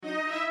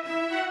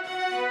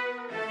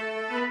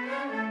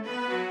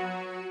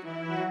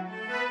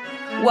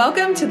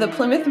Welcome to the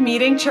Plymouth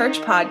Meeting Church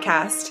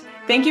podcast.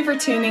 Thank you for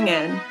tuning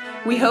in.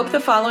 We hope the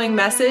following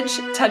message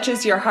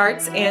touches your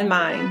hearts and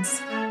minds.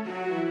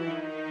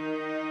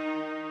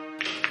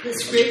 The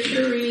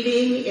scripture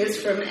reading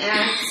is from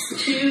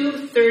Acts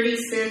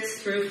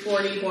 2:36 through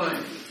 41.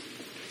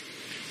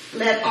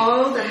 Let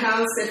all the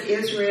house of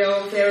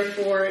Israel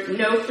therefore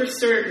know for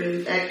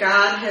certain that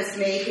God has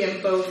made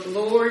him both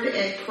Lord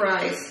and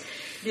Christ,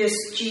 this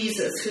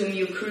Jesus whom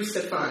you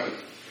crucified.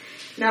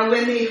 Now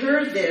when they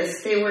heard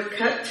this, they were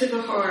cut to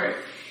the heart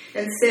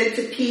and said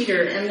to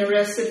Peter and the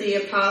rest of the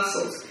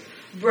apostles,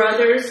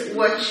 "Brothers,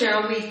 what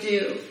shall we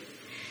do?"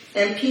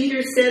 And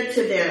Peter said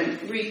to them,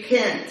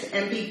 "Repent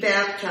and be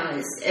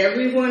baptized,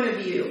 every one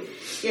of you,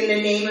 in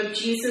the name of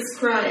Jesus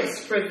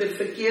Christ for the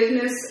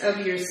forgiveness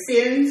of your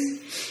sins,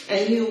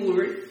 and you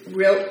will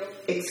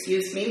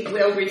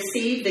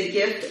receive the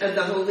gift of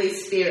the Holy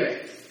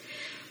Spirit.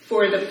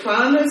 For the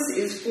promise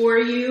is for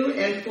you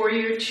and for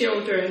your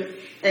children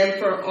and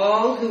for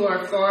all who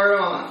are far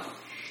off,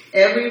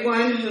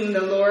 everyone whom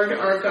the Lord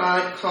our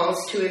God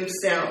calls to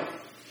himself."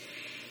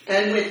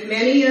 And with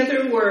many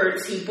other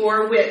words he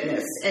bore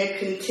witness and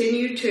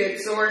continued to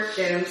exhort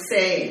them,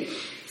 saying,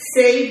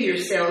 "Save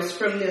yourselves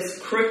from this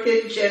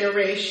crooked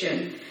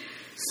generation."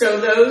 So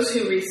those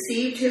who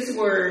received his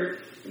word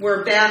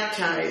were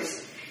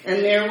baptized,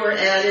 and there were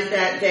added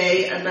that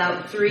day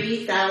about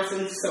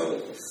 3,000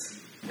 souls.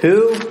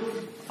 Who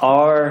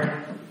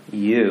are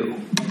you?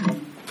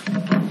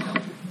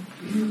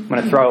 I'm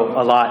going to throw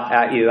a lot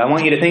at you. I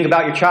want you to think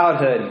about your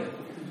childhood,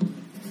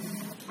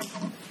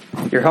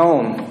 your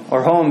home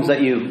or homes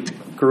that you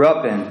grew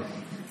up in,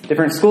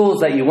 different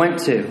schools that you went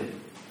to,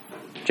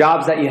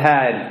 jobs that you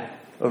had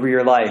over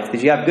your life.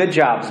 Did you have good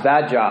jobs,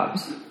 bad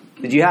jobs?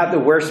 Did you have the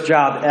worst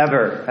job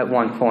ever at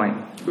one point?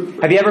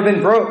 Have you ever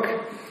been broke?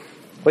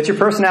 What's your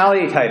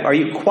personality type? Are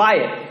you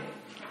quiet?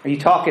 Are you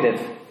talkative?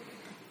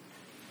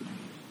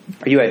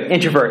 Are you an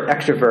introvert,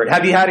 extrovert?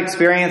 Have you had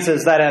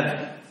experiences that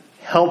have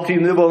helped you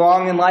move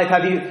along in life?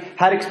 Have you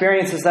had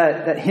experiences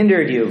that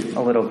hindered you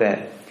a little bit?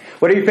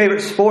 What are your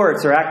favorite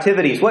sports or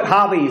activities? What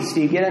hobbies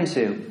do you get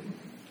into?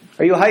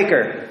 Are you a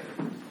hiker?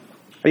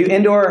 Are you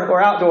indoor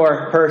or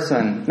outdoor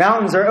person?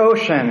 Mountains or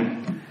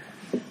ocean?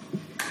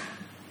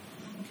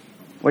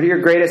 What are your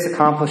greatest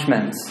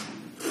accomplishments?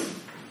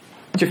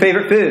 What's your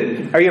favorite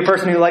food? Are you a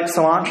person who likes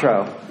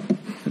cilantro?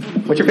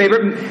 What's your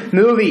favorite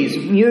movies,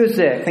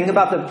 music? Think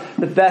about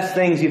the best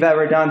things you've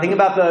ever done. Think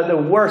about the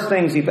worst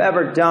things you've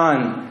ever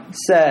done,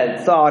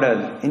 said, thought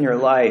of in your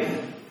life.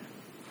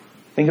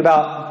 Think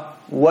about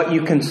what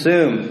you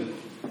consume,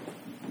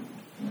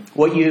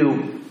 what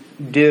you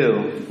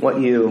do,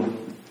 what you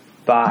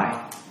buy.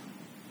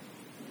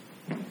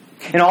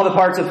 In all the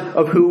parts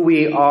of who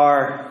we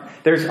are,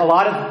 there's a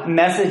lot of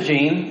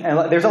messaging,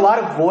 and there's a lot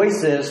of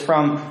voices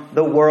from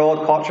the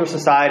world, culture,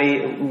 society,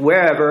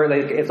 wherever.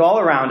 It's all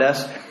around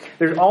us.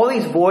 There's all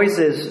these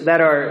voices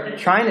that are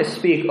trying to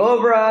speak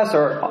over us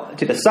or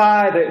to the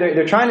side.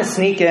 They're trying to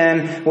sneak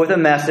in with a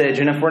message.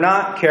 And if we're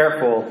not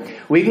careful,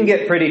 we can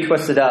get pretty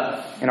twisted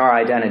up in our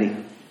identity.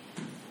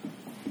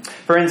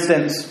 For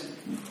instance,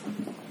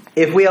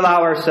 if we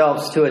allow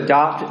ourselves to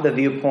adopt the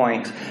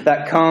viewpoint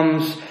that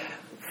comes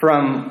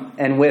from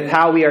and with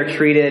how we are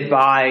treated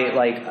by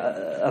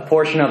a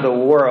portion of the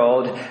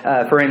world,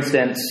 for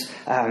instance,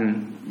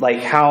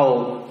 like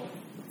how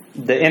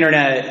the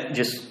internet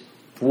just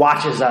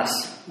watches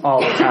us all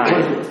the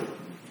time.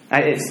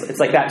 It's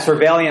like that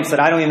surveillance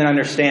that I don't even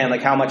understand,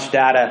 like how much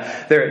data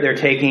they're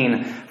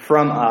taking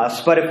from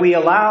us. But if we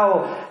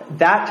allow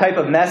that type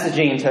of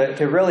messaging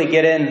to really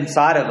get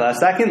inside of us,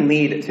 that can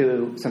lead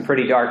to some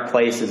pretty dark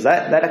places.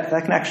 That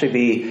can actually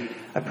be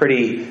a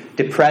pretty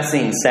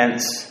depressing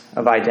sense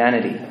of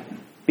identity.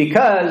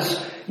 Because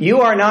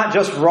you are not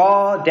just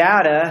raw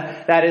data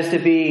that is to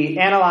be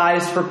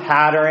analyzed for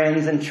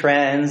patterns and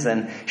trends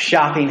and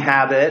shopping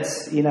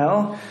habits, you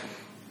know.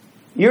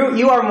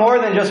 You are more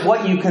than just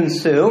what you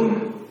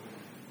consume.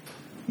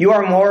 You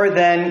are more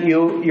than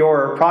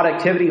your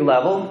productivity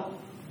level.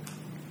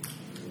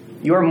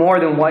 You are more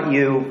than what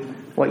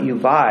you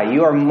buy.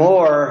 You are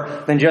more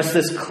than just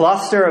this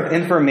cluster of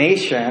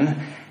information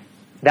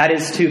that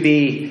is to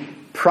be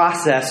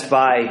processed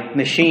by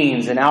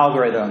machines and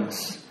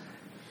algorithms.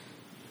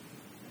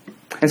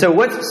 And so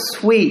what's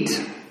sweet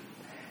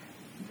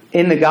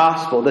in the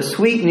gospel? The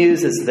sweet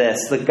news is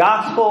this. The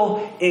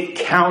gospel, it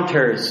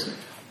counters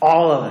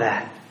all of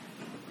that.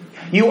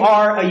 You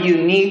are a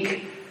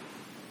unique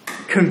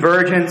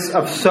convergence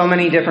of so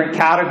many different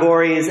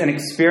categories and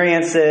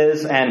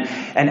experiences and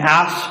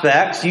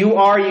aspects. You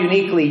are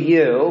uniquely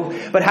you.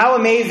 But how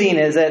amazing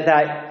is it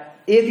that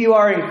if you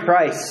are in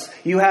Christ,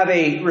 you have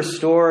a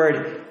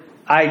restored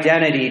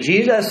identity.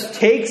 Jesus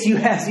takes you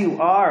as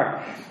you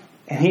are,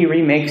 and he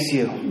remakes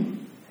you.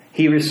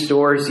 He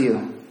restores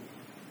you.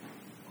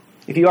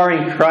 If you are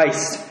in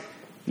Christ,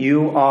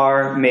 you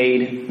are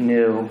made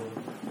new.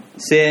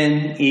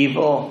 Sin,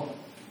 evil,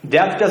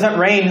 death doesn't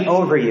reign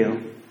over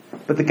you.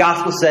 But the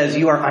gospel says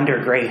you are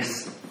under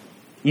grace.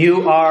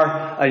 You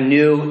are a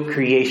new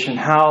creation.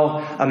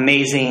 How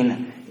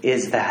amazing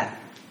is that?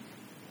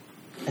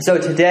 And so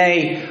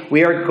today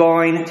we are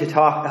going to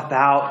talk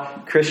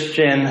about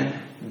Christian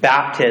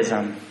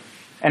baptism.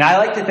 And I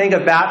like to think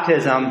of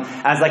baptism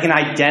as like an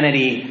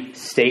identity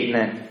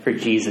statement for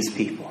Jesus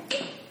people.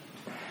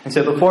 And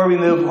so before we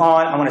move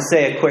on, I want to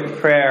say a quick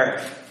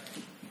prayer.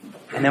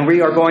 And then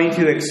we are going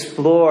to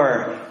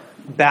explore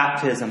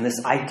baptism,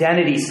 this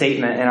identity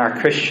statement in our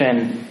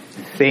Christian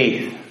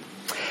faith.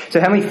 So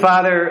Heavenly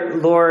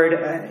Father,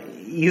 Lord,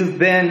 you've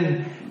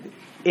been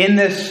in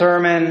this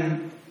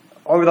sermon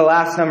over the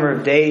last number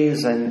of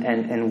days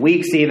and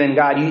weeks even.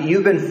 God,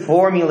 you've been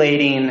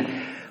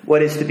formulating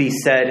what is to be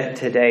said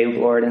today,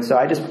 Lord. And so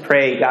I just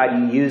pray, God,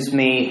 you use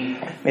me.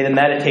 May the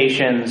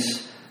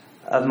meditations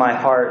of my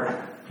heart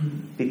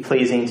be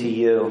pleasing to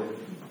you.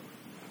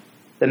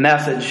 The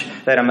message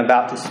that I'm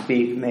about to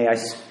speak, may I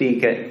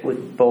speak it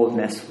with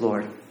boldness,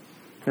 Lord.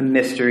 The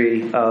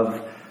mystery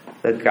of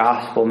the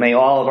gospel. May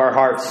all of our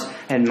hearts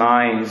and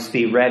minds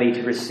be ready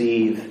to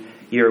receive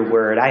your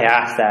word. I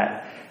ask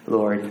that,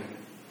 Lord.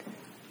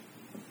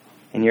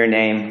 In your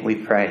name we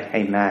pray.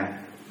 Amen.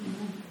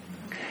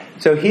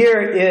 So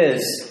here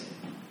is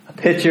a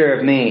picture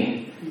of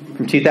me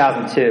from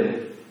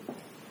 2002.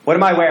 What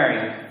am I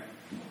wearing?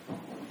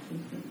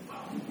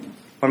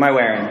 What am I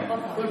wearing?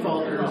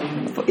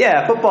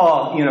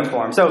 Football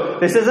uniform. So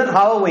this isn't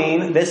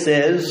Halloween. This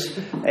is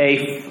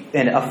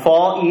a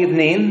fall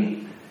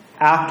evening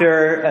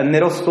after a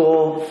middle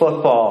school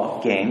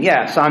football game.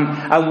 So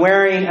I'm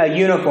wearing a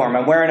uniform.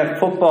 I'm wearing a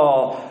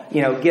football,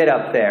 get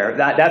up there.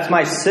 That's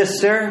my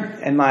sister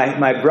and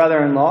my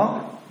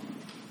brother-in-law.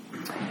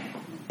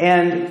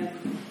 And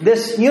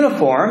this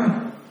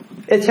uniform,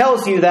 it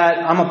tells you that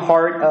I'm a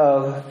part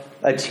of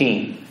a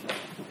team.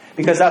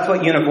 Because that's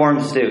what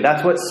uniforms do.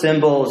 That's what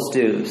symbols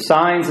do.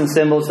 Signs and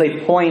symbols, they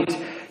point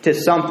to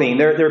something.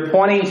 They're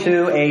pointing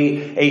to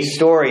a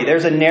story.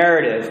 There's a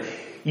narrative.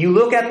 You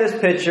look at this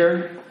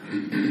picture,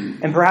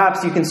 and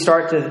perhaps you can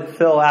start to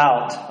fill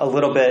out a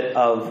little bit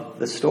of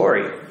the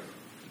story.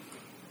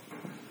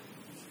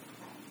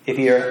 If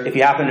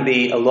you happen to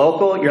be a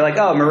local, you're like,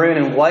 oh, maroon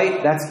and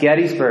white, that's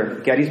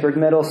Gettysburg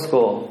Middle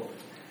School.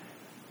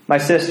 My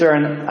sister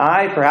and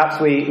I, perhaps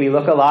we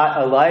look a lot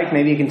alike.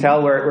 Maybe you can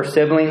tell we're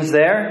siblings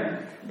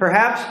there,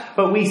 perhaps.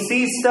 But we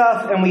see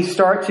stuff and we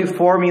start to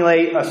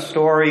formulate a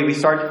story. We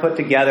start to put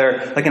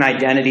together like an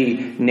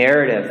identity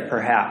narrative,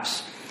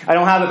 perhaps. I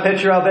don't have a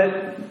picture of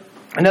it.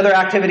 Another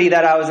activity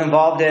that I was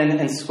involved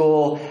in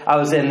school, I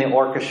was in the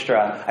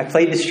orchestra. I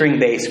played the string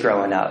bass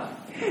growing up.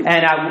 And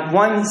at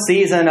one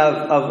season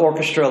of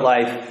orchestra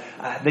life,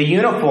 the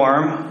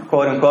uniform,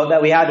 quote unquote,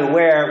 that we had to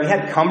wear, we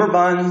had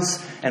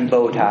cummerbunds and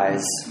bow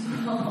ties.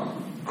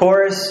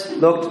 Chorus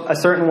looked a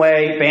certain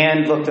way,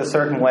 band looked a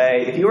certain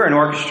way. If you were an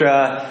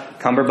orchestra,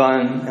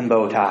 cummerbund and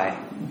bow tie.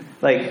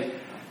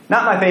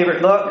 Not my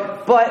favorite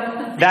look,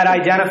 but that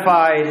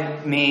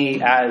identified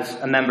me as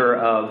a member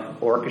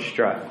of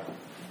orchestra.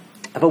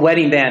 I have a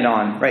wedding band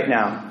on right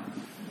now.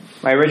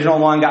 My original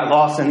one got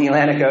lost in the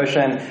Atlantic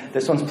Ocean.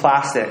 This one's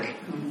plastic,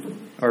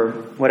 or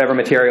whatever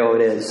material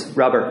it is,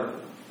 rubber.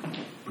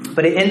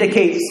 But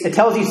it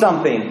tells you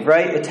something,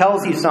 right? It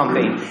tells you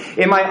something.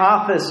 In my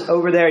office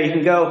over there, you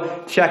can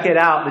go check it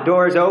out. The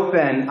door is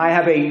open. I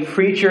have a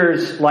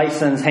preacher's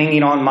license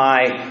hanging on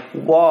my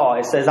wall.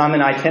 It says I'm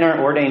an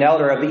itinerant ordained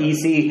elder of the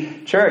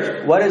EC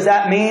Church. What does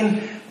that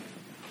mean?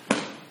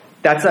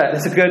 That's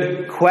a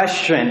good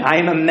question. I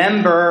am a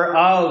member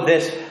of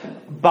this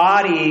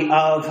body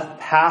of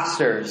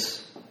pastors.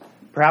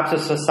 Perhaps a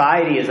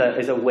society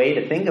is a way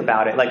to think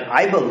about it.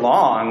 I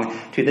belong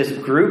to this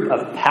group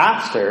of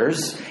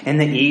pastors in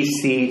the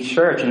EC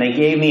Church. And they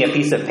gave me a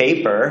piece of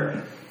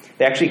paper.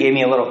 They actually gave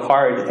me a little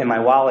card in my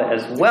wallet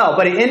as well.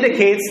 But it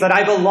indicates that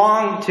I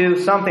belong to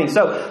something.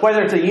 So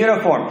whether it's a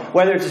uniform,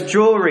 whether it's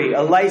jewelry,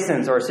 a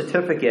license, or a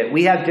certificate,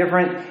 we have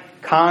different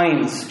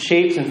kinds,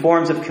 shapes, and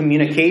forms of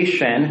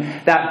communication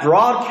that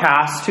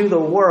broadcast to the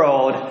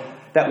world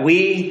that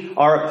we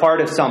are a part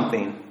of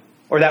something,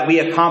 or that we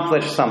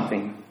accomplish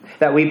something,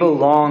 that we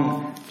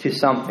belong to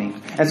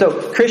something. And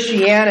so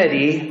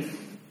Christianity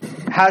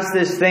has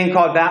this thing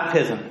called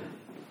baptism.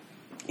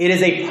 It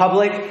is a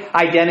public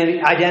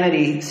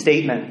identity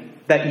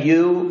statement that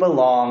you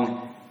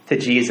belong to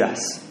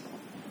Jesus.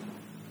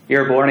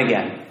 You're born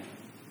again.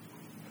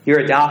 You're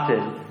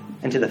adopted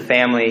into the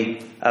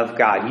family of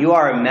God. You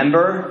are a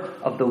member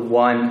of the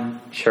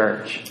one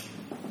church.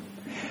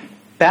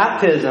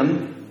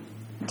 Baptism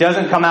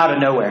doesn't come out of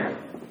nowhere.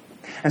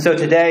 And so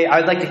today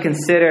I'd like to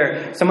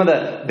consider some of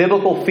the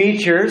biblical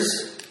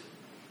features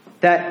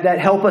that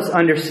help us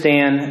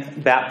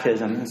understand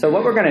baptism. And so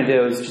what we're going to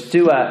do is just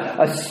do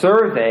a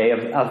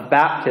survey of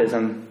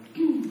baptism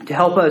to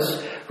help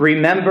us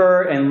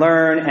remember and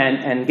learn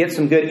and get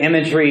some good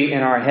imagery in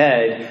our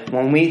head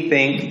when we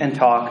think and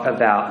talk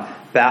about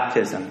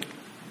baptism.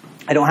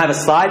 I don't have a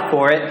slide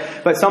for it,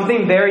 but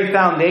something very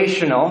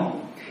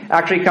foundational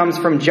actually comes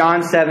from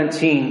John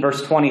 17,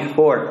 verse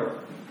 24.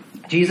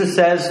 Jesus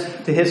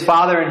says to his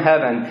Father in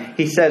heaven,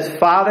 he says,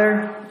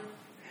 Father,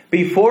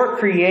 before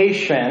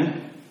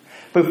creation,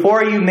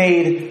 before you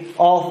made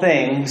all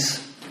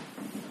things,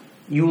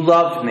 you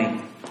loved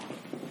me.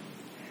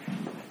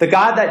 the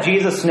God that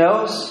Jesus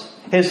knows,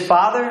 his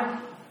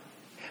Father,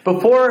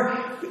 before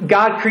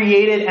God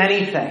created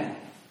anything,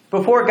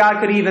 before God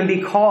could even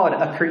be called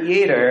a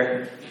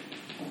creator,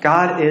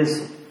 God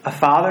is a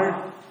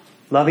Father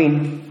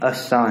loving a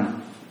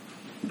Son.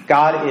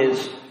 God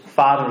is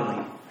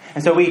fatherly.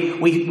 And so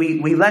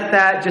we let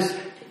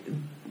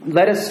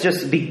us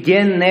just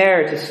begin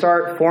there to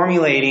start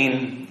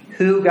formulating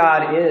who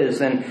God is.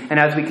 And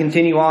as we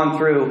continue on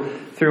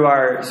through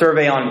our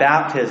survey on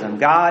baptism,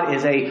 God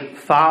is a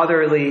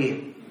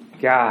fatherly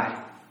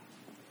God.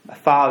 A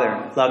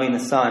Father loving the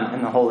Son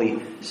and the Holy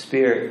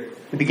Spirit.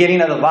 At the beginning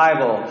of the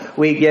Bible,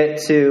 we get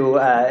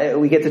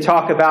to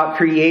talk about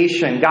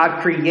creation.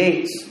 God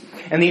creates,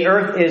 and the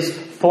earth is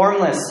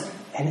formless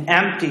and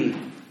empty.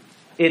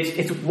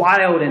 It's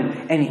wild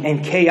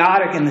and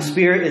chaotic, and the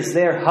Spirit is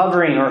there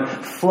hovering or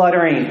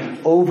fluttering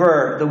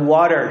over the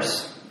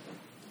waters.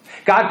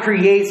 God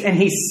creates and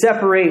He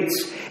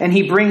separates and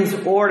He brings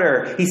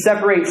order. He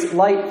separates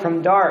light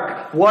from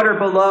dark, water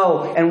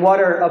below and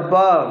water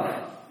above,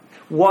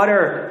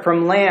 water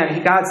from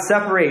land. God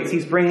separates.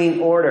 He's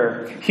bringing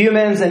order.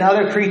 Humans and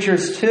other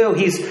creatures too.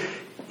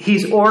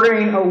 He's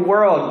ordering a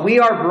world. We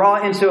are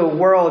brought into a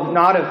world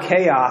not of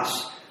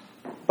chaos,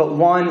 but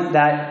one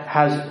that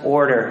has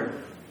order.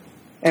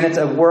 And it's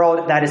a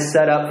world that is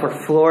set up for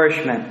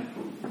flourishment.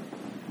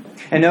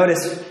 And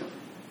notice,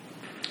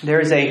 there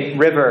is a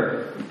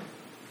river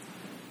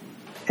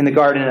in the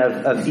Garden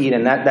of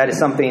Eden. That is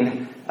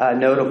something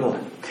notable.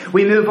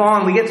 We move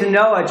on. We get to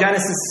Noah,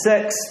 Genesis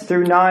 6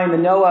 through 9, the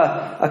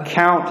Noah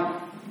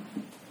account.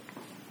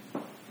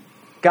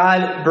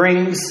 God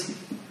brings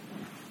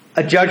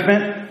a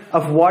judgment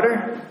of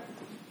water.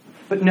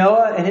 But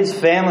Noah and his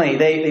family,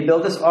 they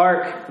build this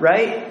ark,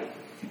 right?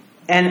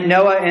 And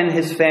Noah and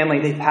his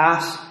family, they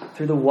pass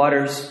through the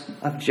waters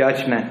of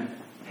judgment.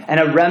 And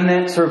a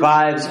remnant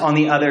survives on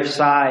the other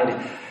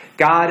side.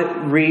 God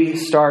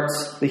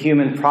restarts the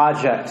human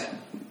project.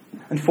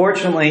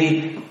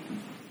 Unfortunately,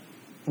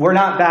 we're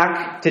not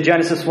back to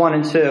Genesis 1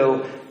 and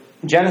 2.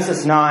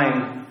 Genesis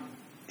 9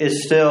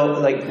 is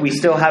still, we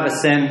still have a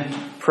sin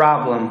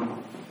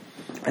problem.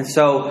 And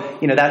so,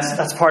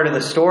 that's part of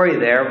the story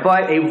there.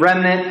 But a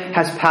remnant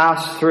has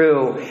passed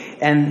through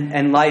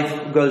and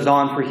life goes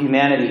on for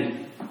humanity.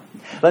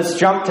 Let's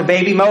jump to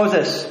baby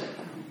Moses.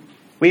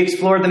 We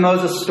explored the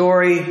Moses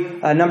story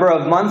a number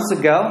of months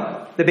ago.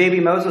 The baby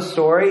Moses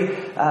story.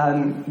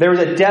 There was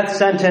a death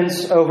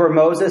sentence over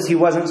Moses. He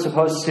wasn't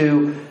supposed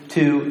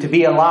to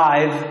be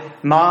alive.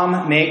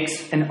 Mom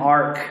makes an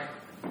ark,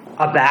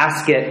 a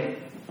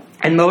basket.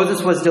 And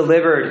Moses was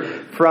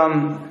delivered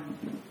from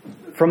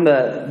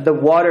the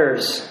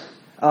waters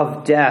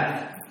of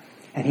death.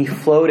 And he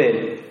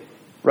floated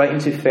right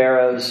into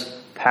Pharaoh's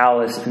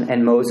palace.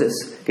 And Moses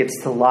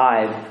gets to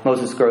live.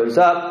 Moses grows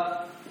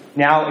up.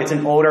 Now it's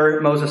an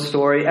older Moses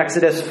story.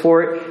 Exodus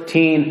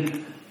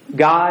 14.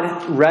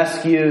 God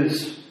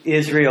rescues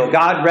Israel.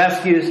 God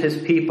rescues his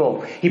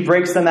people. He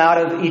breaks them out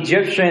of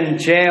Egyptian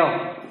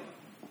jail.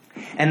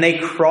 And they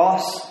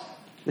cross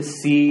the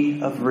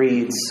Sea of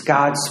Reeds.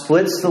 God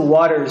splits the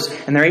waters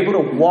and they're able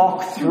to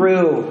walk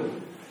through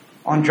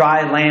on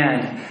dry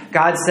land.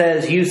 God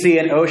says, you see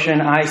an ocean,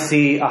 I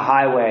see a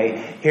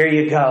highway. Here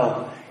you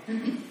go.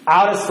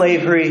 Out of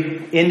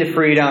slavery, into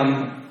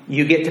freedom.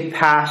 You get to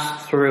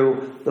pass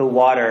through the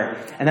water.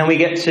 And then we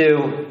get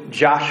to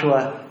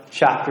Joshua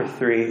chapter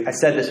 3. I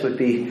said this would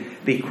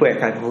be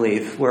quick, I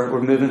believe.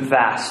 We're moving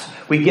fast.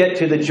 We get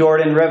to the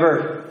Jordan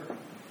River.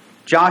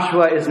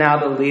 Joshua is now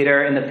the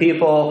leader, and the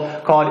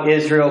people called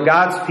Israel,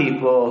 God's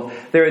people,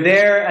 they're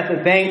there at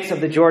the banks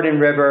of the Jordan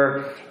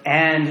River,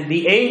 and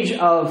the age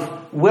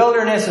of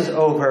wilderness is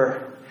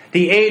over.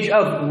 The age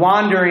of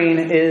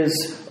wandering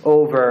is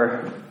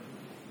over.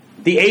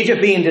 The age of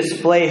being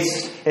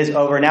displaced is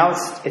over. Now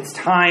it's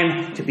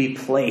time to be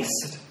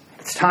placed.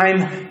 It's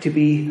time to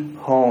be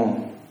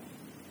home.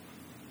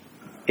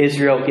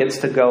 Israel gets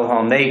to go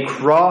home. They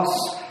cross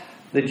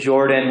the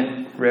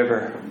Jordan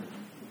River.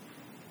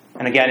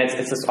 And again, it's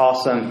this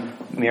awesome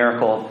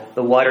miracle.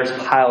 The water's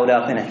piled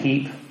up in a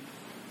heap.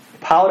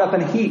 Piled up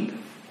in a heap.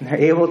 And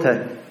they're able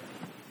to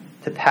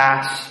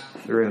pass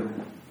through.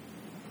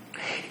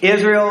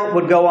 Israel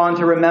would go on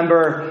to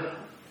remember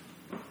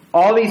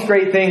all these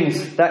great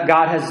things that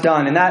God has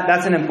done. And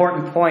that's an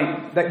important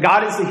point. That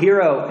God is the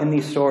hero in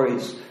these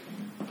stories.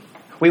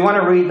 We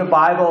want to read the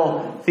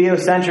Bible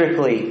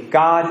theocentrically,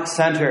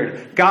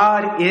 God-centered.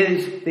 God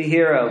is the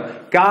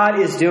hero.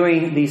 God is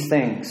doing these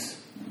things.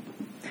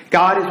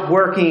 God is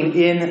working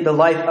in the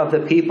life of the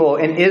people.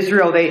 In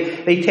Israel,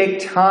 they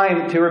take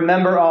time to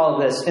remember all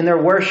of this in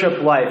their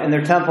worship life, in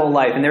their temple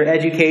life, in their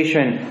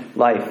education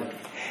life.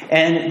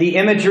 And the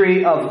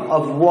imagery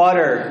of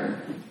water,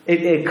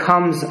 it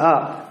comes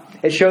up.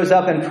 It shows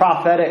up in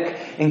prophetic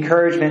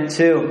encouragement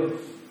too.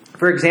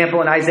 For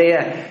example, in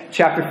Isaiah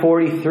chapter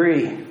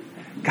 43,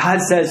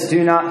 God says,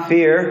 do not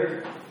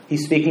fear.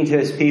 He's speaking to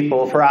his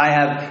people, for I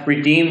have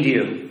redeemed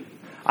you.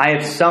 I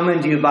have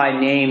summoned you by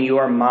name. You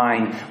are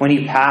mine. When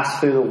you pass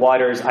through the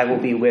waters, I will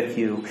be with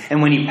you.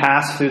 And when you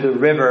pass through the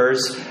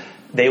rivers,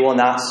 they will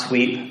not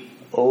sweep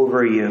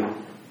over you.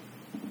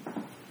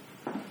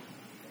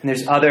 And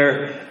there's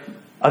other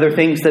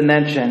things to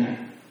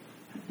mention.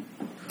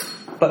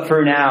 But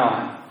for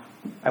now,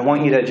 I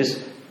want you to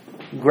just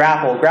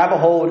grab a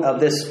hold of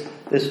this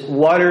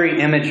watery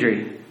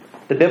imagery,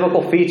 the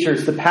biblical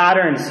features, the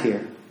patterns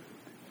here.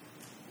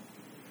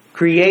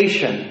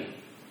 Creation,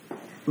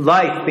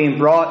 life being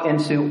brought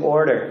into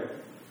order.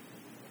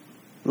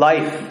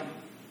 Life,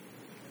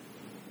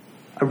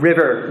 a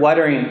river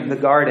watering the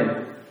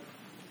garden.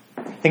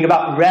 Think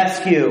about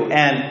rescue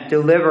and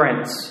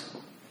deliverance.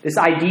 This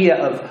idea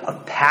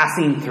of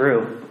passing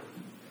through.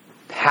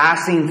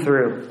 Passing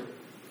through.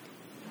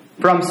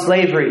 From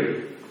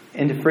slavery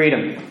into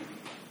freedom.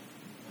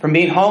 From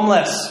being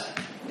homeless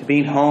to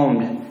being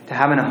homed, to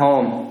having a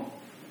home.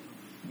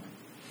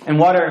 And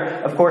water,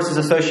 of course, is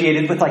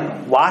associated with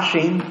like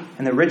washing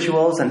and the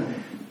rituals and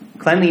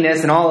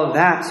cleanliness and all of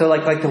that. So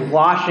like the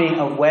washing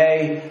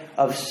away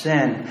of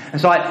sin.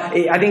 And so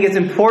I think it's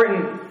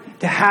important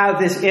to have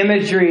this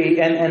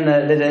imagery and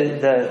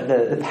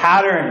the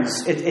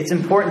patterns. It's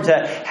important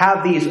to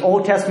have these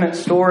Old Testament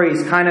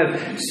stories kind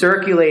of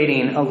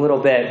circulating a little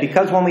bit.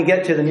 Because when we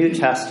get to the New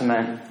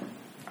Testament,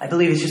 I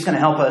believe it's just going to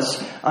help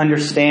us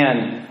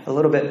understand a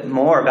little bit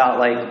more about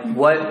like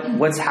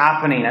what's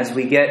happening as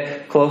we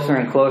get closer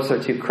and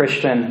closer to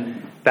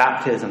Christian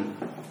baptism.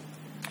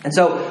 And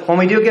so when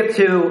we do get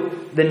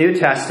to the New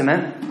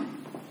Testament,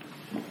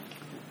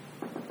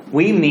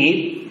 we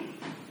meet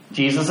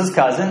Jesus'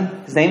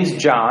 cousin. His name's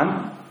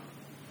John.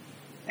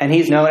 And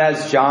he's known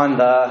as John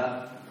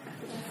the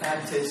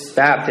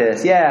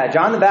Baptist. Yeah,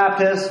 John the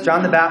Baptist,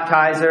 John the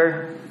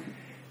Baptizer.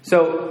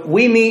 So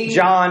we meet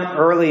John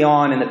early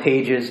on in the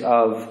pages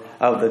of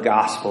the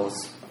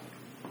Gospels.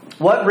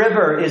 What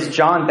river is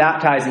John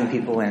baptizing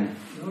people in?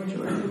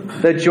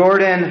 The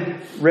Jordan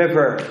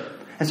River.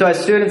 And so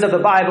as students of the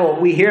Bible,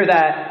 we hear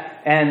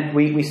that and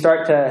we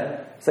start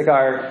to, it's like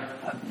our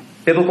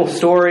biblical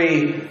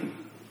story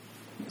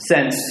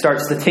sense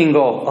starts to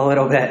tingle a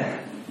little bit.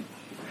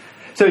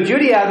 So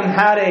Judaism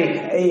had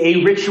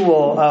a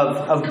ritual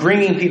of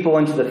bringing people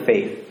into the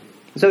faith.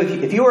 So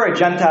if you were a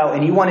Gentile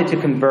and you wanted to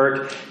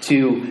convert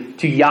to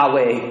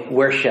Yahweh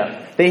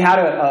worship, they had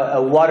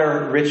a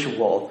water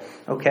ritual.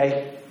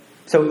 Okay?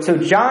 So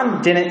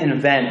John didn't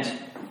invent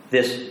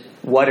this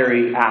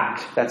watery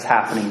act that's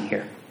happening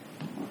here.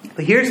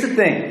 But here's the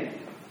thing.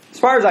 As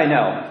far as I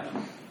know,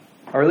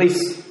 or at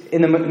least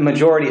in the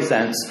majority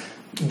sense,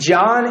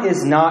 John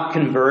is not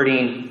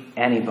converting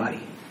anybody.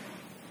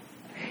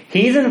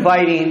 He's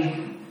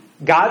inviting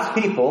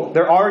God's people.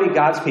 They're already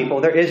God's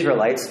people. They're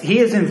Israelites. He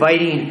is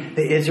inviting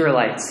the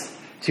Israelites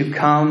to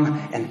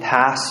come and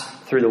pass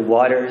through the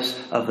waters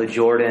of the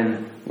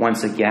Jordan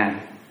once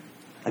again.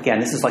 Again,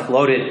 this is like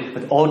loaded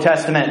with Old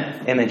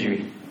Testament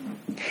imagery.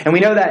 And we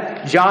know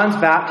that John's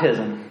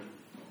baptism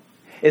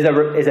is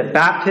a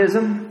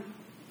baptism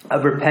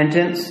of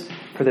repentance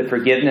for the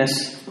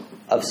forgiveness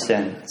of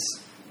sins.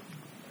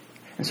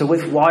 And so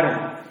with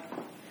water,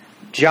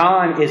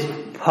 John is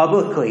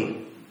publicly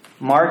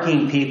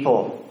marking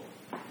people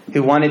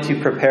who wanted to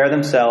prepare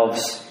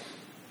themselves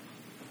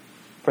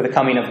for the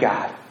coming of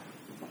God.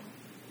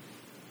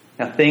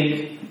 Now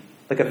think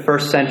like a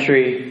first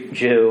century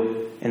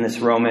Jew in this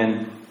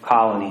Roman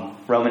colony,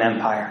 Roman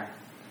Empire.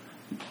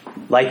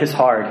 Life is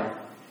hard.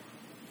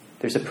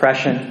 There's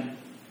oppression,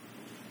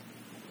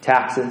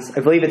 taxes. I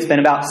believe it's been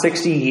about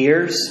 60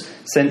 years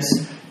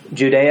since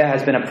Judea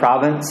has been a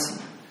province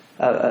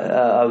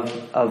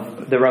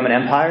of the Roman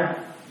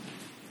Empire.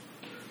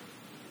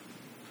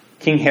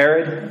 King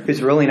Herod,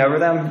 who's ruling over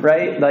them,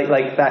 right?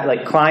 Like that,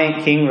 like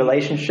client-king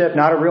relationship.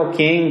 Not a real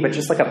king, but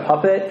just like a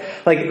puppet.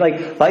 Like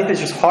life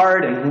is just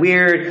hard and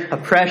weird.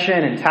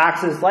 Oppression and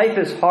taxes. Life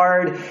is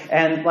hard,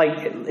 and like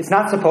it's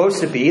not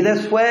supposed to be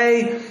this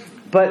way.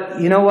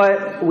 But you know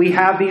what? We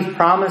have these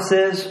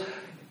promises.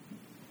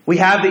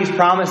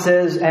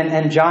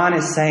 And John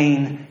is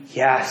saying,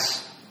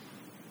 yes.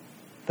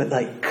 But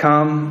like,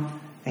 come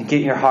and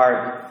get your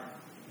heart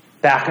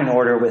back in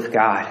order with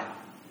God.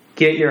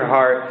 Get your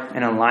heart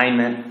in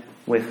alignment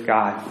with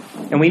God.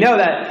 And we know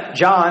that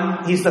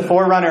John, he's the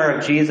forerunner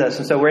of Jesus.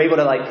 And so we're able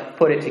to like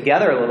put it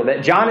together a little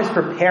bit. John is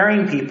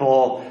preparing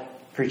people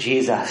for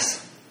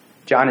Jesus.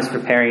 John is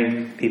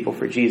preparing people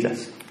for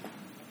Jesus.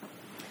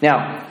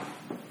 Now,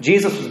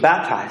 Jesus was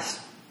baptized.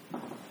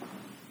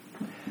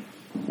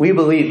 We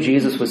believe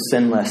Jesus was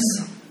sinless.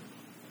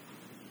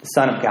 The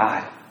Son of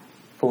God,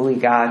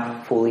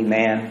 fully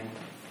man.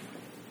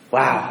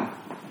 Wow.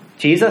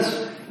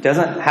 Jesus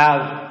doesn't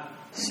have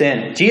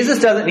sin. Jesus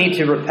doesn't need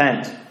to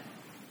repent.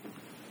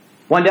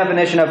 One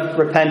definition of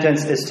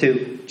repentance is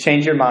to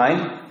change your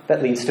mind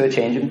that leads to a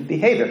change in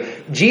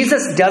behavior.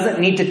 Jesus doesn't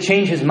need to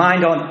change his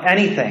mind on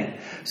anything.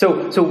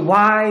 So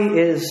why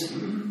is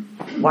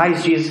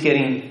Jesus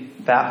getting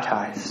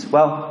baptized?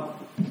 Well,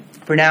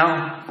 for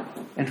now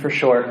and for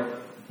short,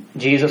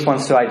 Jesus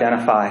wants to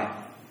identify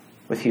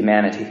with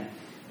humanity.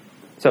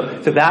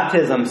 So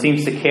baptism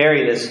seems to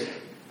carry this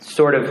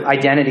sort of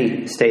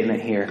identity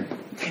statement here.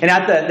 And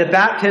at the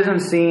baptism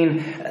scene,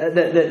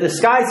 the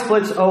sky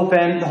splits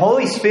open. The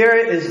Holy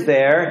Spirit is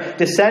there,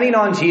 descending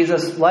on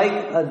Jesus like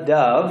a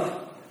dove,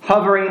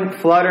 hovering,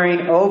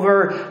 fluttering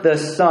over the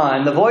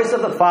Son. The voice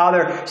of the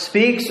Father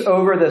speaks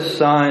over the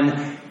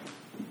Son.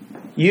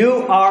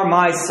 You are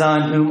my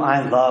Son, whom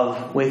I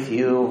love. With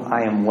you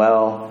I am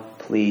well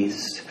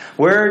pleased.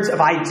 Words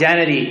of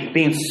identity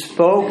being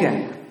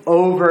spoken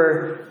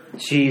over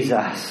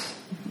Jesus.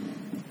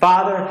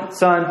 Father,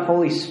 Son,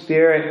 Holy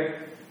Spirit,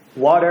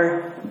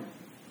 water.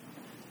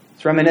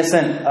 It's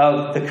reminiscent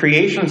of the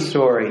creation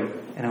story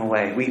in a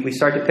way. We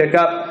start to pick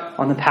up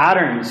on the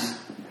patterns.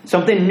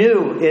 Something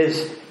new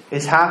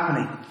is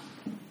happening.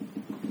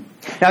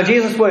 Now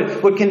Jesus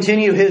would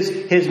continue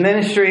his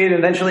ministry, and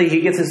eventually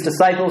he gets his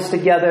disciples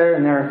together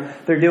and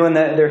they're doing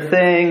their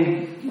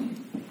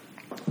thing.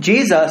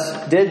 Jesus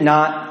did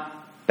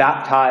not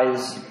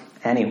baptize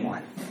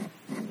anyone.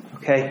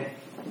 Okay?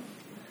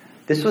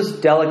 This was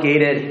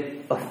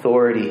delegated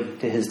authority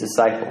to his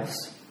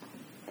disciples.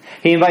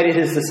 He invited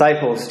his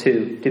disciples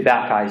to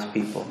baptize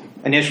people.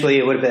 Initially,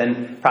 it would have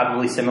been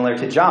probably similar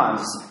to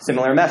John's,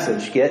 similar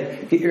message.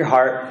 Get your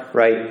heart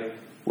right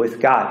with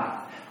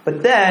God.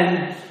 But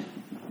then,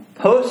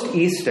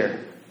 post-Easter,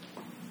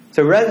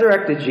 so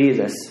resurrected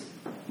Jesus,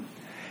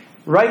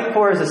 right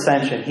before his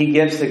ascension, he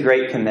gives the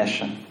Great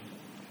Commission.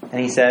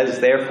 And he says,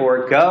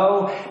 therefore,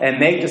 go and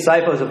make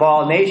disciples of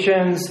all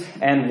nations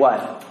and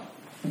what?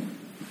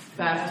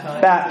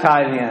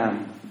 Baptize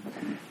them.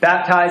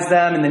 Baptize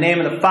them in the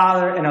name of the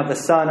Father and of the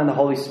Son and the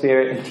Holy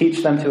Spirit, and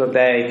teach them to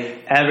obey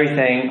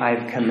everything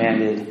I've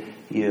commanded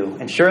you.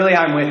 And surely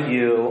I'm with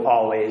you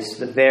always,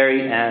 to the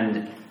very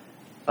end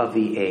of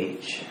the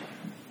age.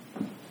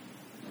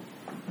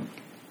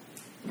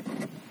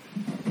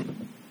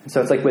 And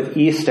so it's like with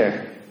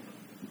Easter,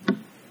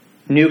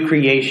 new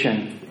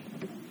creation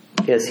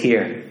is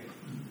here.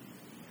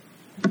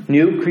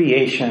 New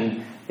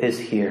creation is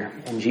here.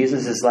 And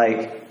Jesus is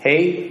like,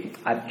 hey,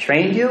 I've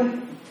trained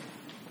you.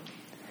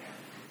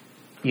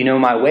 You know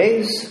my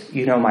ways.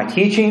 You know my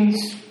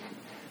teachings.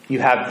 You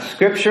have the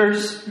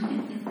scriptures.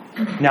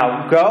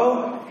 Now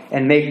go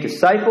and make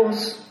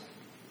disciples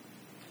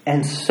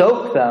and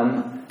soak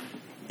them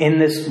in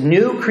this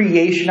new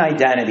creation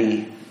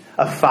identity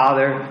of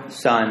Father,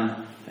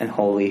 Son, and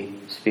Holy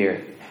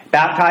Spirit.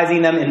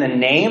 Baptizing them in the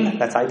name,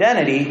 that's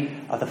identity,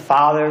 of the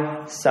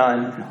Father,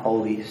 Son, and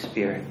Holy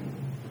Spirit.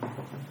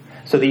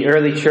 So the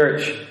early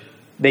church,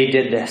 they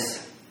did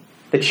this.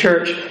 The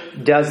church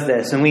does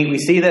this. And we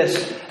see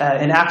this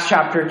in Acts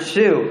chapter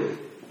 2.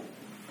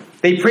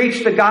 They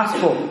preach the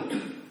gospel.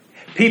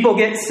 People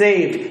get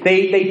saved.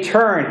 They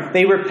turn.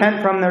 They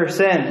repent from their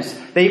sins.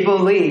 They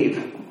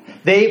believe.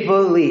 They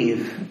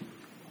believe.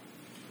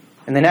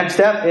 And the next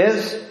step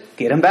is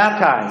get them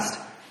baptized.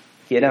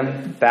 Get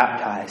them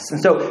baptized.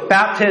 And so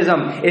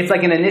baptism, it's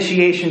like an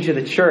initiation to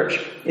the church.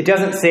 It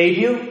doesn't save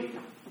you,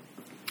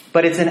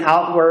 but it's an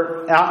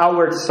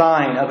outward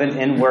sign of an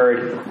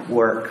inward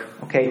work.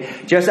 Okay?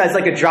 Just as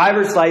like a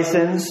driver's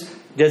license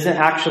doesn't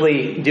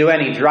actually do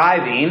any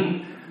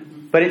driving,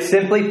 but it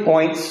simply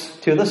points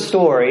to the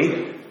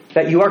story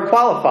that you are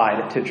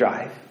qualified to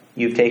drive.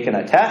 You've taken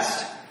a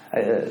test,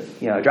 a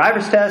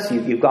driver's test.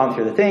 You've gone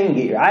through the thing.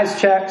 You get your eyes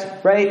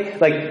checked, right?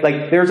 Like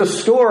there's a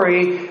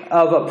story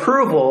of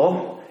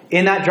approval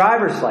in that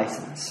driver's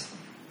license.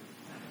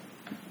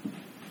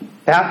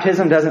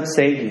 Baptism doesn't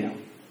save you,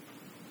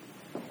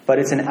 but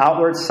it's an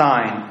outward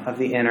sign of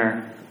the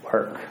inner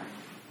work.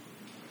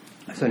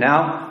 So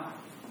now,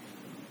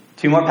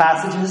 2 more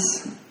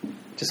passages.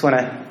 Just want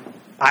to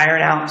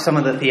iron out some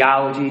of the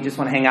theology. Just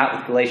want to hang out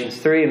with Galatians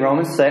 3 and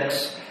Romans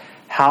 6.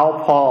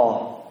 How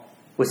Paul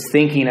was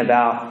thinking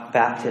about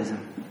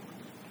baptism.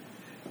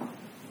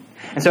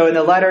 And so in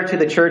the letter to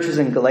the churches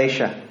in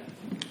Galatia,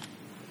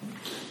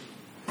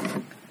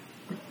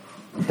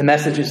 the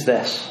message is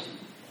this.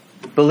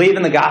 Believe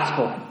in the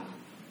gospel.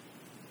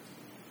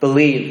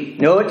 Believe.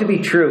 Know it to be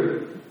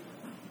true.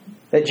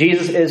 That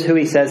Jesus is who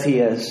he says he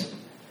is.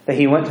 That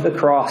he went to the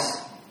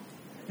cross.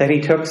 That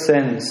he took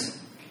sins.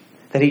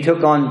 That he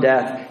took on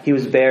death. He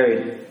was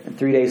buried. And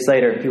 3 days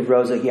later, he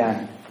rose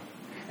again.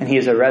 And he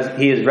is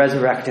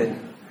resurrected.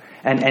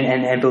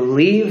 And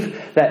believe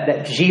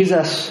that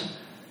Jesus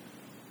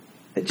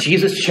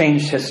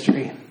changed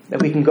history.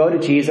 That we can go to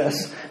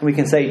Jesus and we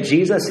can say,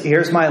 Jesus,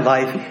 here's my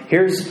life.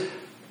 Here's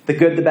the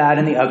good, the bad,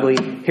 and the ugly.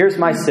 Here's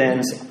my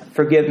sins.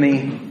 Forgive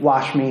me,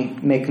 wash me,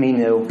 make me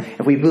new.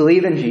 If we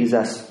believe in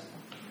Jesus,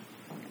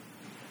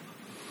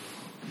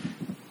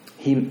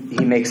 He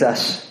makes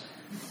us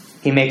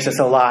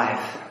alive.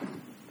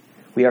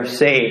 We are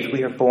saved.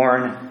 We are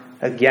born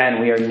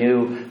again. We are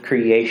new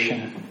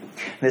creation.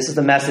 This is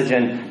the message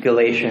in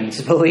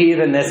Galatians. Believe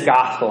in this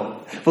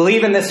gospel.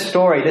 Believe in this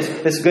story,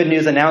 this good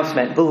news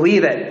announcement.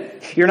 Believe it.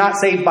 You're not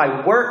saved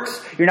by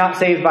works. You're not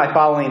saved by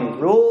following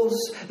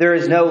rules. There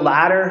is no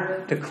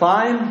ladder to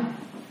climb.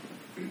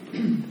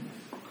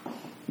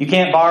 You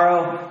can't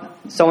borrow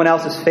someone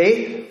else's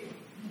faith.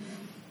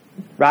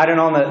 Riding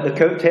on the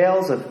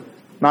coattails of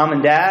mom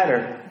and dad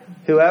or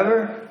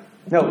whoever.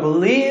 No,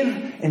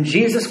 believe in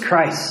Jesus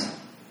Christ.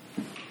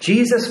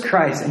 Jesus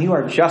Christ, and you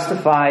are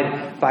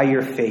justified by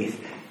your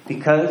faith,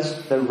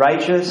 because the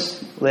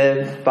righteous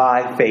live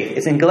by faith.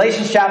 It's in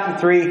Galatians chapter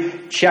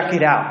 3. Check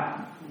it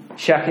out.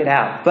 Check it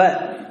out.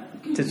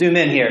 But to zoom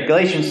in here,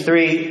 Galatians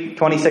 3,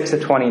 26 to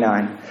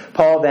 29.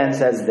 Paul then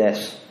says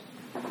this: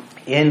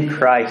 in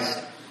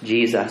Christ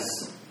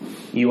Jesus,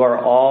 you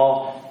are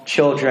all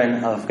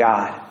children of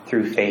God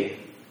through faith.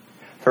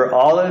 For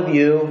all of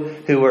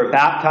you who were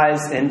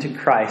baptized into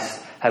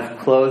Christ have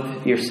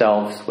clothed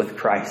yourselves with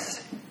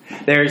Christ.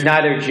 There is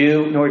neither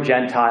Jew nor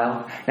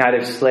Gentile,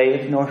 neither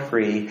slave nor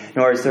free,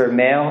 nor is there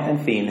male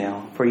and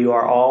female, for you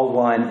are all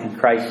one in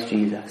Christ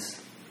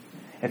Jesus.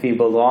 If you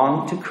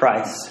belong to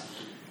Christ,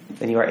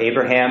 then you are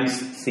Abraham's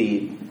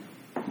seed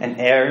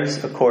and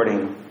heirs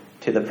according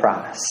to the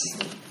promise.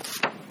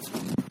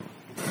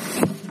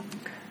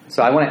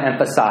 So I want to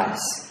emphasize,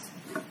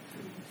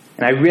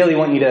 and I really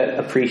want you to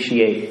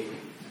appreciate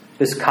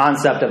this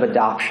concept of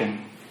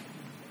adoption.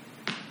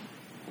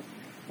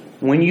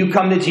 When you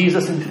come to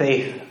Jesus in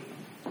faith,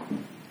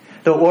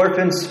 the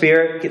orphan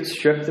spirit gets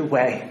stripped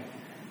away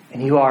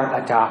and you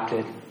are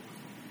adopted.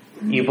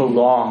 You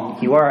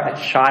belong. You are a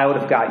child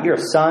of God. You're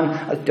a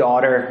son, a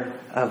daughter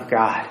of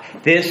God.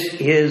 This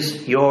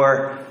is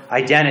your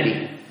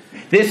identity.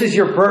 This is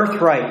your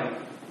birthright.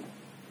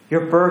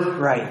 Your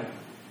birthright.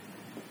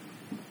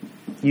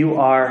 You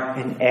are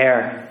an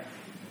heir.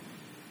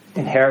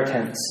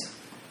 Inheritance.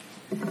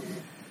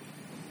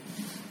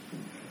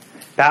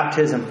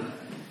 Baptism.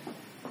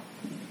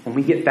 When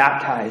we get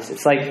baptized,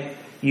 it's like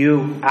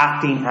you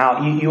acting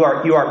out. You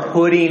are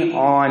putting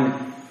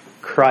on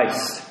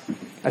Christ,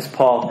 as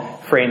Paul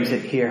frames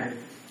it here.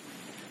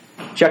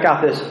 Check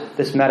out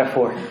this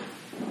metaphor.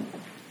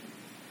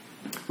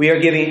 We are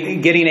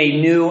getting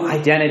a new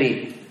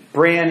identity,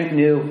 brand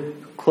new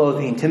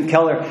clothing. Tim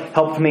Keller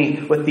helped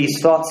me with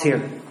these thoughts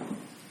here.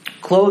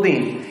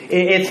 Clothing.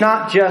 It's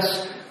not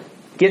just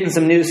getting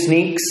some new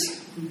sneaks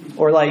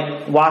or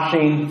like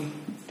washing,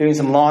 doing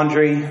some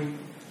laundry,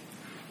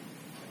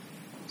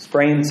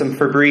 spraying some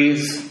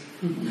Febreze,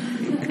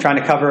 trying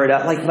to cover it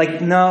up.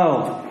 Like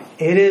no,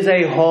 it is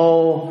a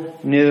whole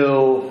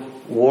new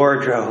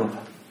wardrobe.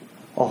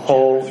 A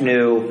whole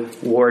new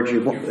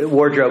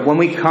wardrobe. When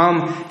we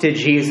come to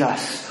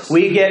Jesus,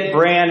 we get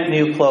brand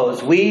new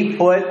clothes. We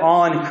put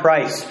on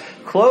Christ.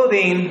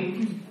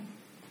 Clothing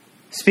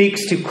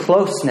speaks to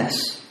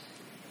closeness.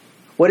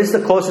 What is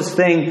the closest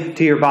thing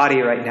to your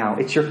body right now?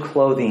 It's your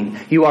clothing.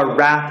 You are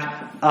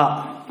wrapped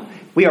up.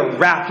 We are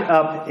wrapped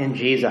up in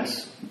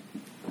Jesus.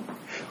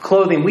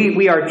 Clothing.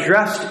 We are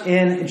dressed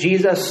in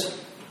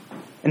Jesus.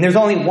 And there's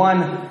only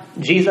one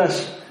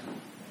Jesus.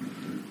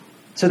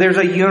 So there's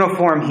a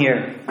uniform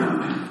here.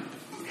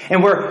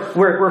 And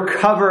we're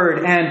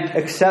covered and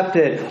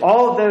accepted.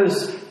 All of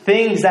those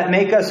things that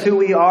make us who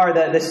we are,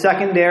 the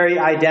secondary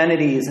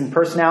identities and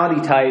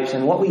personality types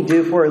and what we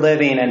do for a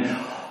living and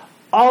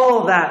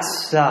all of that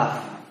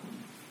stuff.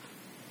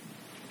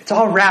 It's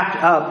all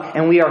wrapped up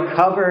and we are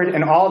covered,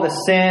 and all the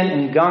sin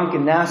and gunk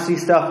and nasty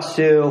stuff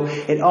too.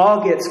 It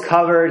all gets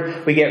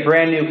covered. We get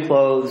brand new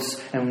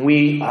clothes and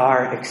we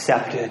are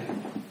accepted.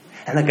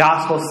 And the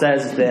gospel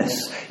says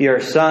this: you're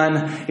a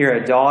son, you're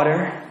a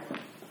daughter.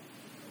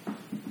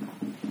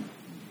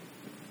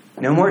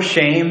 No more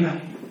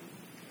shame,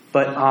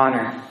 but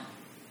honor.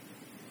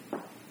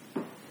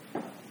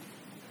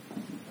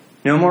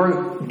 No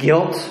more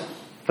guilt,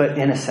 but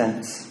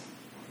innocence.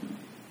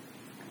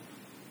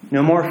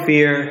 No more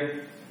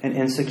fear and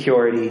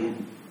insecurity,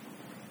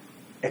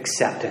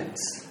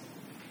 acceptance.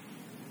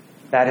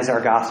 That is our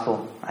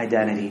gospel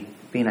identity,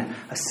 being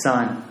a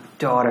son,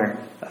 daughter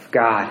of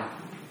God.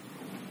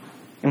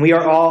 And we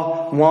are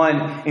all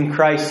one in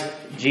Christ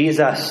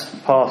Jesus,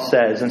 Paul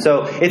says. And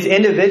so it's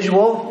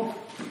individual,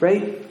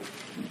 right?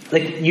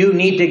 Like you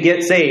need to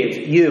get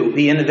saved. You,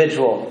 the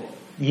individual.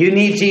 You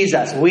need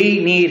Jesus.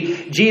 We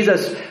need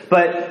Jesus.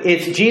 But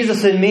it's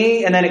Jesus and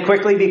me, and then it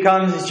quickly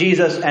becomes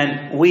Jesus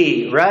and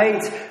we,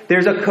 right?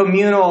 There's a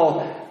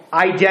communal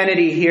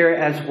identity here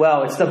as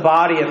well. It's the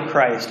body of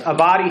Christ. A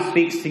body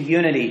speaks to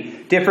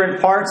unity.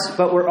 Different parts,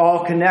 but we're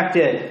all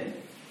connected.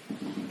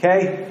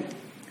 Okay?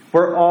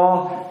 We're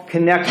all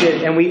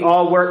connected and we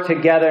all work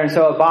together. And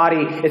so a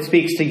body, it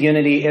speaks to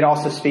unity. It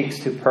also speaks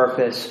to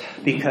purpose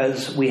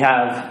because we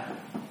have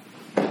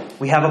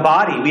a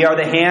body. We are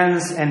the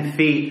hands and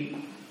feet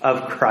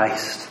of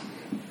Christ.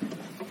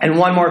 And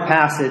one more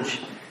passage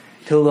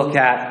to look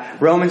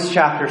at. Romans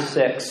chapter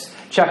 6.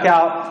 Check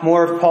out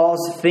more of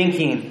Paul's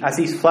thinking as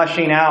he's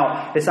fleshing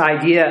out this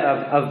idea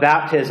of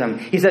baptism.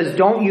 He says,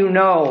 don't you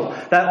know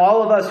that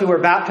all of us who were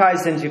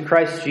baptized into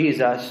Christ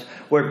Jesus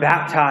were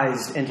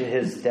baptized into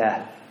his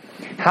death?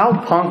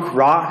 How punk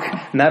rock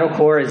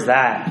metalcore is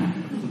that?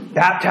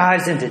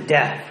 Baptized into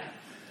death.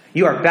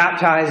 You are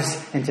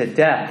baptized into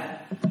death.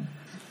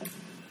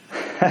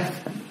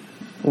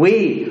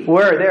 We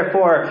were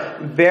therefore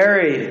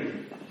buried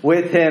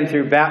with him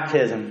through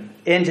baptism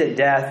into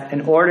death,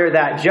 in order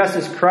that just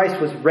as Christ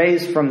was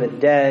raised from the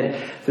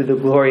dead through the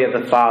glory of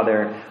the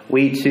Father,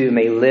 we too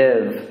may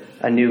live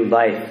a new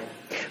life.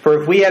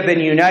 For if we have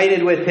been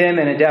united with him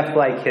in a death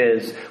like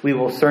his, we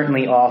will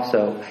certainly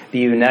also be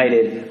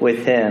united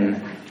with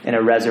him in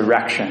a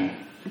resurrection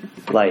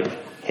like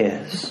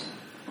his.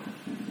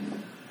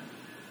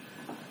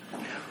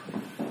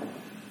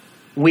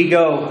 We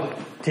go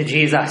to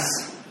Jesus.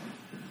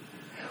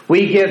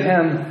 We give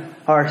him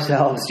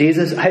ourselves.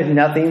 Jesus, I have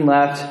nothing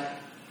left.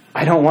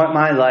 I don't want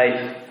my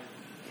life.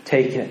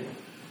 Take it.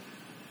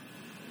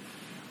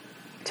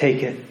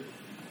 Take it.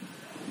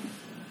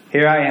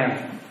 Here I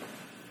am.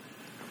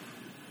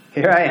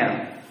 Here I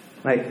am.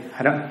 Like,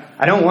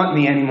 I don't want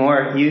me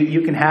anymore.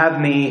 You can have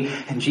me.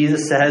 And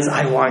Jesus says,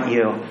 I want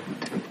you.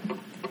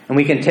 And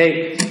we can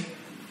take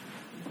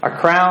our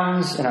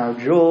crowns and our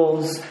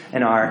jewels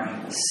and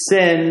our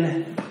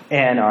sin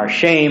and our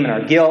shame and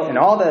our guilt and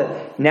all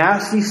the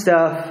nasty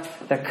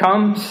stuff that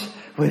comes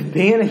with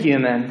being a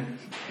human.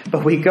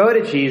 But we go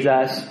to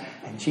Jesus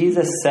and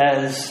Jesus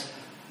says,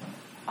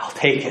 I'll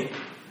take it.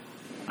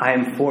 I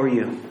am for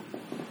you.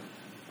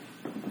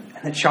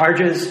 And the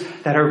charges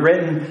that are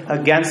written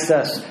against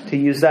us, to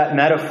use that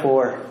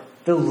metaphor,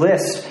 the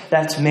list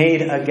that's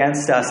made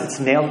against us, it's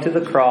nailed to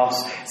the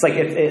cross. It's like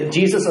if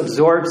Jesus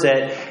absorbs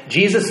it.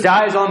 Jesus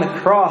dies on the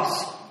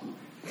cross.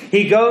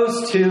 He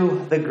goes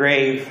to the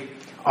grave.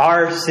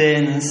 Our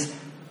sins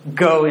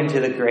go into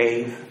the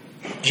grave.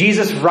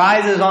 Jesus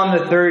rises on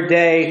the third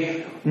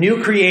day.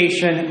 New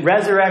creation,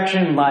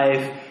 resurrection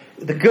life.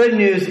 The good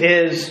news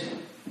is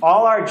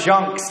all our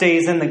junk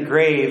stays in the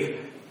grave.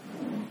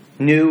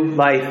 New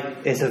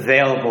life is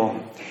available.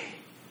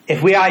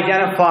 If we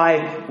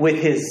identify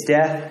with his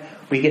death,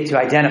 we get to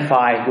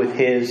identify with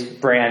his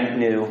brand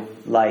new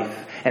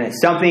life. And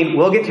it's something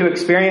we'll get to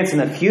experience in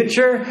the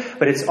future,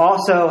 but it's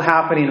also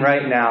happening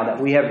right now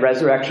that we have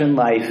resurrection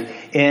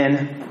life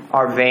in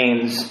our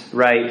veins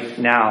right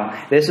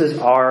now. This is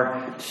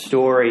our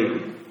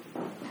story.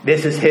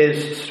 This is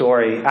his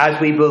story. As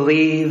we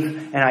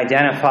believe and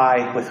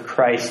identify with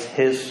Christ,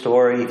 his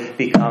story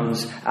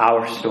becomes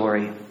our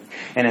story.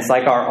 And it's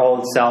like our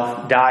old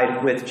self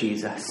died with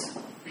Jesus.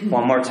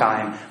 One more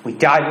time. We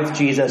died with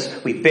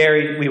Jesus. We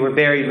were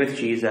buried with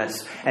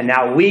Jesus. And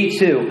now we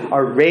too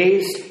are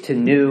raised to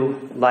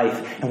new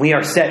life. And we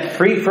are set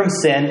free from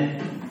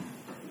sin.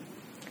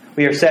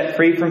 We are set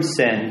free from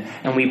sin.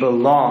 And we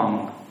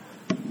belong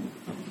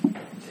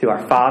to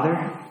our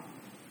Father.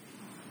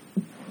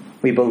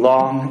 We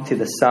belong to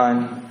the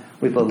Son.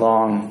 We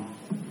belong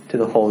to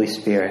the Holy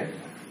Spirit.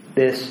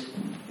 This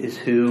is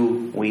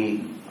who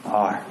we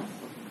are.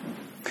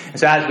 And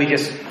so as we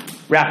just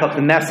wrap up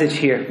the message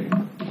here,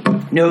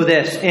 know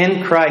this,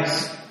 in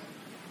Christ,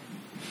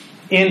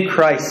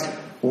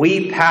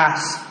 we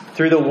pass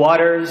through the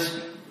waters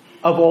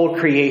of old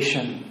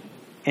creation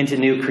into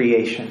new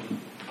creation.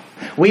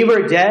 We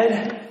were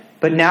dead,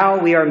 but now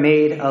we are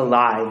made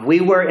alive.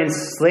 We were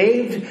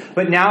enslaved,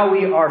 but now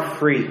we are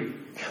free.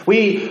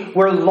 We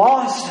were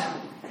lost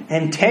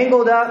and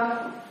tangled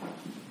up.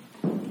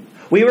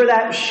 We were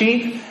that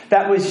sheep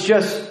that was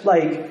just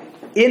like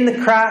in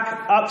the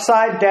crack,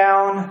 upside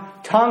down,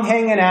 tongue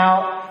hanging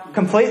out,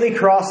 completely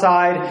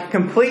cross-eyed,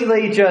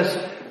 completely just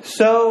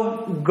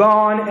so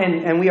gone,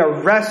 and we are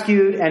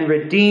rescued and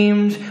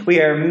redeemed.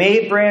 We are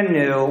made brand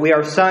new. We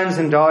are sons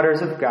and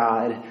daughters of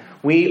God.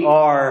 We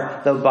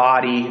are the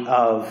body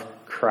of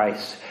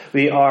Christ.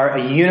 We are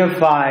a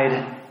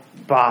unified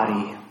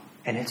body,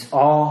 and it's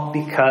all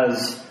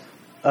because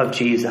of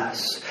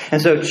Jesus.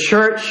 And so,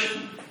 church,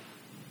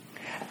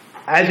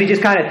 as we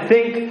just kind of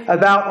think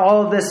about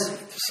all of this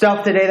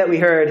stuff today that we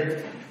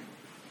heard,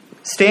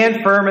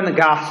 stand firm in the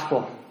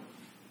gospel.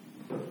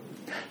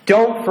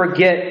 Don't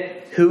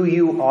forget who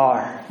you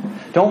are.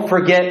 Don't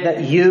forget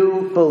that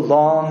you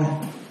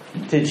belong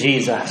to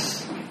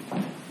Jesus.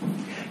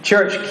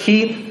 Church,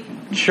 keep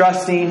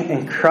trusting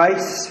in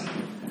Christ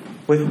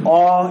with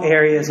all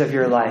areas of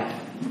your life.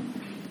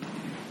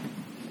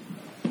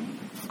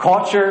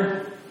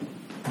 Culture,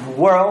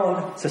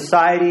 world,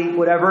 society,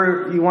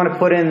 whatever you want to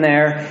put in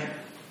there.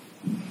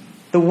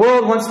 The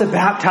world wants to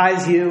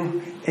baptize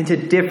you into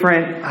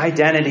different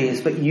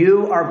identities, but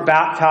you are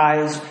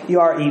baptized,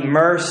 you are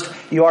immersed,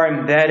 you are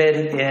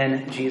embedded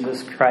in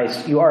Jesus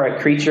Christ. You are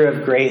a creature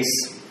of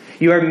grace.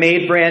 You are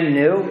made brand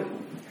new.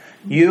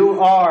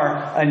 You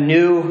are a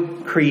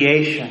new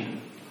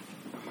creation.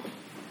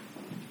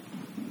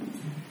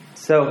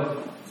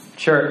 So,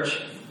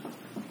 church,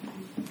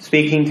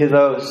 speaking to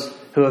those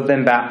who have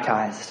been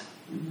baptized,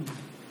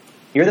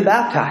 you're the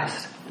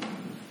baptized.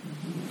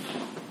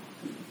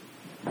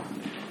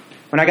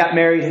 When I got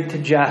married to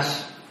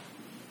Jess,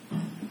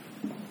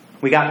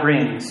 we got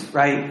rings,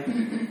 right?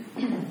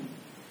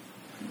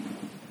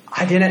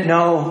 I didn't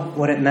know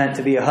what it meant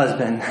to be a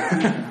husband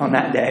on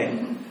that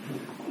day.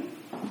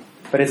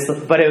 But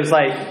it was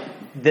like,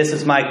 this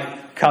is my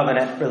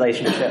covenant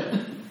relationship.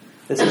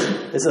 This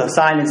is a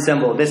sign and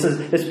symbol.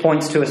 This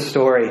points to a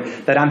story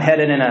that I'm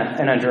headed in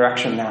a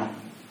direction now.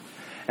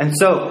 And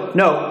so,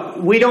 no,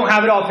 we don't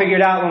have it all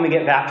figured out when we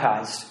get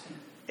baptized.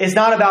 It's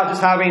not about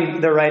just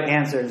having the right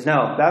answers.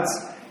 No,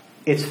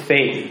 it's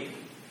faith.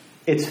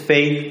 It's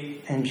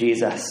faith in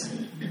Jesus.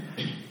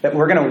 that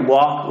we're going to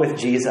walk with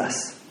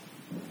Jesus,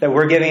 that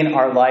we're giving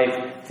our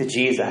life to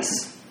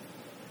Jesus.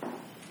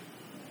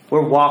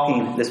 We're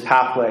walking this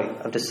pathway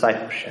of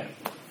discipleship.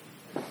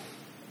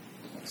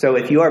 So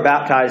if you are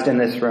baptized in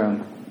this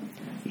room,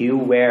 you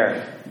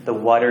wear the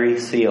watery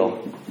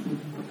seal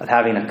of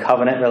having a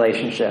covenant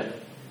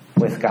relationship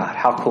with God.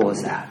 How cool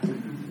is that?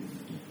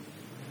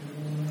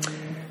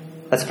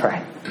 Let's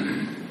pray.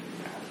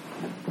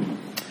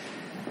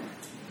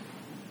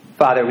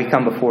 Father, we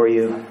come before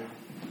you,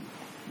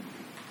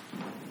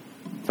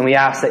 and we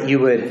ask that you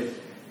would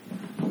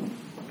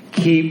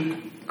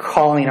keep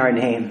calling our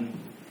name,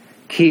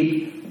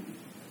 keep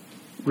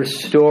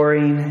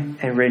restoring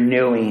and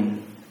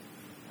renewing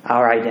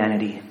our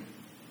identity.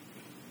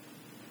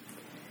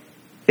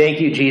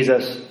 Thank you,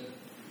 Jesus,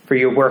 for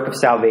your work of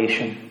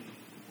salvation.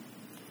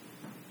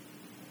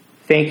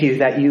 Thank you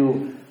that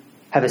you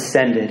have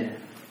ascended.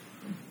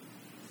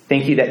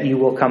 Thank you that you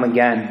will come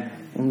again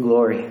in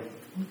glory.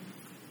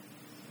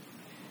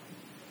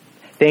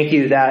 Thank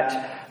you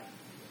that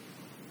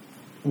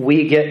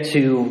we get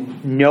to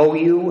know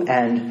you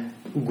and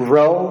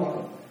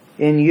grow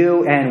in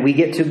you, and we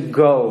get to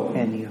go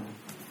in you.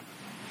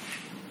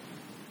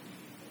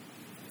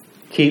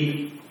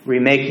 Keep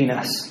remaking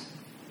us,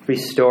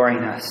 restoring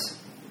us,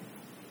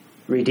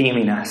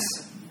 redeeming us,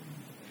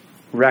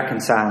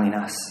 reconciling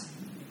us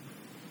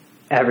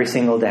every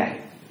single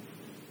day.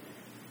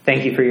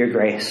 Thank you for your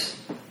grace.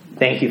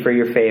 Thank you for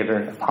your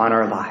favor upon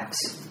our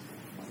lives.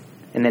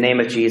 In the name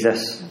of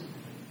Jesus,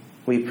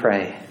 we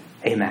pray.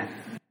 Amen.